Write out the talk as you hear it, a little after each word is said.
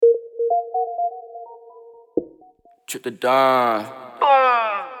TripDaDon.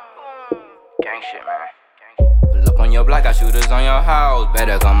 Boom. Gang shit, man. Pull up on your block, got shooters on your house.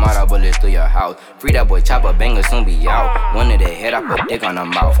 Better come out, I bullets through your house. Free that boy chopper, banger soon be out. One in the head, I put dick on the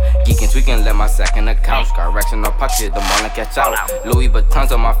mouth. Geekin' tweaking, let my sack in the couch. Got racks in the pocket, the morning catch out. Louis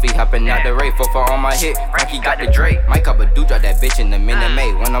Vuittons on my feet, hopping out the race. 4-4 on my hip, Frankie got the Drake. Might up a dude, drop that bitch in the minute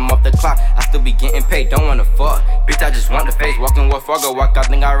May. When I'm off the clock, I still be getting paid. Don't wanna fuck, bitch, I just want the face. Walking with Fargo, walk out,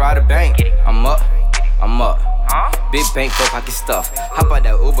 think I ride a bank. I'm up. Big bank, 4 pocket stuff. Hop out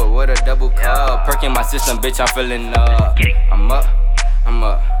that Uber with a double cup. Perking my system, bitch, I'm feeling up. I'm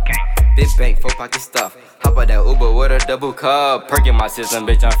up. Big bank, 4 pocket stuff. Hop out that Uber with a double cup. Perking my system,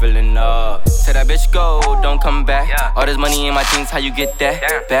 bitch, I'm feeling up. Tell that bitch go, don't come back. All this money in my jeans, how you get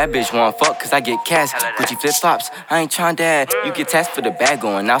that? Bad bitch wanna fuck, cause I get cash. Gucci flip flops, I ain't tryna that. You get taxed for the bag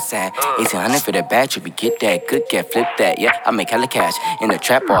going outside. 1800 for the bag, trip, you get that. Good get, flip that, yeah. I make hella cash. In the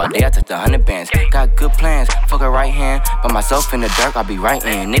trap all day, I took the 100 bands. Got good plans, fuck a right hand. By myself in the dark, I be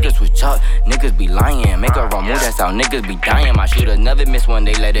writing. Niggas with Chuck, niggas be lying. Make a wrong move, that's how niggas be dying. My shooters never miss when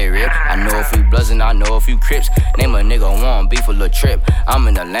they let it rip. I know a few bloods and I know a few crips. Name a nigga one beef a little trip. I'm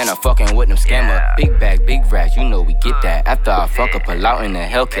in Atlanta fucking with them scammer. Big bag, big racks, you know we get that. After I fuck up, pull out in the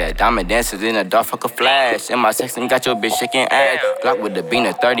Hellcat. Diamond dancers in the dark, fuck a flash. In my section, got your bitch shaking ass. Glock with the bean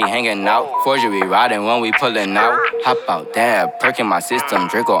of 30 hanging out. Forgery riding when we pulling out. Hop out, dab, perking my system.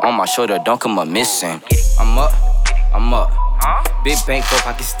 Draco on my shoulder, don't come up missing. I'm up. Big bank, 4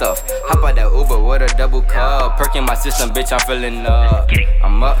 pocket stuff. Hop out that Uber with a double cup. Perking my system, bitch, I'm feeling up.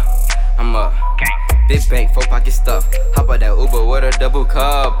 I'm up. Big bank, 4 pocket stuff. Hop out that Uber with a double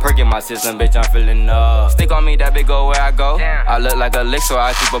cup. Perking my system, bitch, I'm feeling up. Stick on me, that bitch go where I go. I look like a lick, so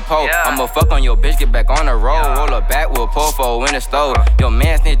I keep a pole. I'ma fuck on your bitch, get back on the road. Roll her back with a pole for in the stove. Your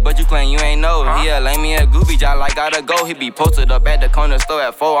man snitch, but you claim you ain't know. He a lame, me a goofy, job like gotta go. He be posted up at the corner store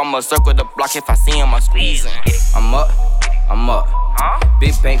at 4. I'ma circle the block if I see him, I'm squeezing. I'm up.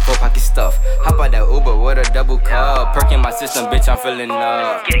 Big bank, 4 pocket stuff. Hop out that Uber with a double cup. Perking my system, bitch, I'm feeling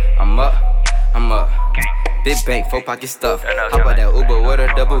up. I'm up. Big bank, 4 pocket stuff. Hop out that Uber with a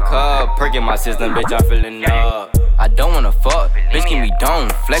double cup. Perking my system, bitch, I'm feeling up. I don't wanna fuck, bitch, give me dome,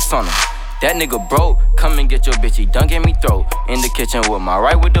 flex on him. That nigga broke, come and get your bitch, he done get me throat. In the kitchen with my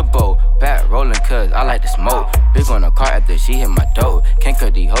right with the bow. Back rolling cause I like to smoke. Big on the car after she hit my dough. Can't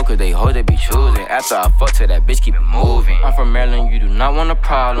cut these hoes cause they hoes they be choosing. After I fuck to that bitch, keep it moving. I'm from Maryland, you do not want a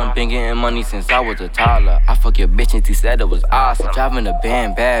problem. Been getting money since I was a toddler. I fuck your bitch and she said it was awesome. Driving a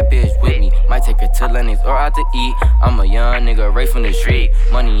band, bad bitch with me. Might take her to Lennox or out to eat. I'm a young nigga right from the street.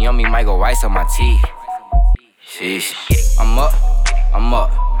 Money on me, might go rice on my teeth. Sheesh. I'm up.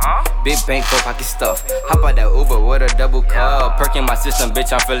 Big bank, 4 pocket stuff. Hop out that Uber with a double cup. Perking my system,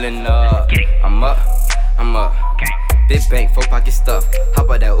 bitch, I'm feeling up. I'm up. Big bank, 4 pocket stuff. Hop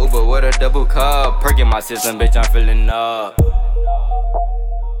out that Uber with a double cup. Perking my system, bitch, I'm feeling up.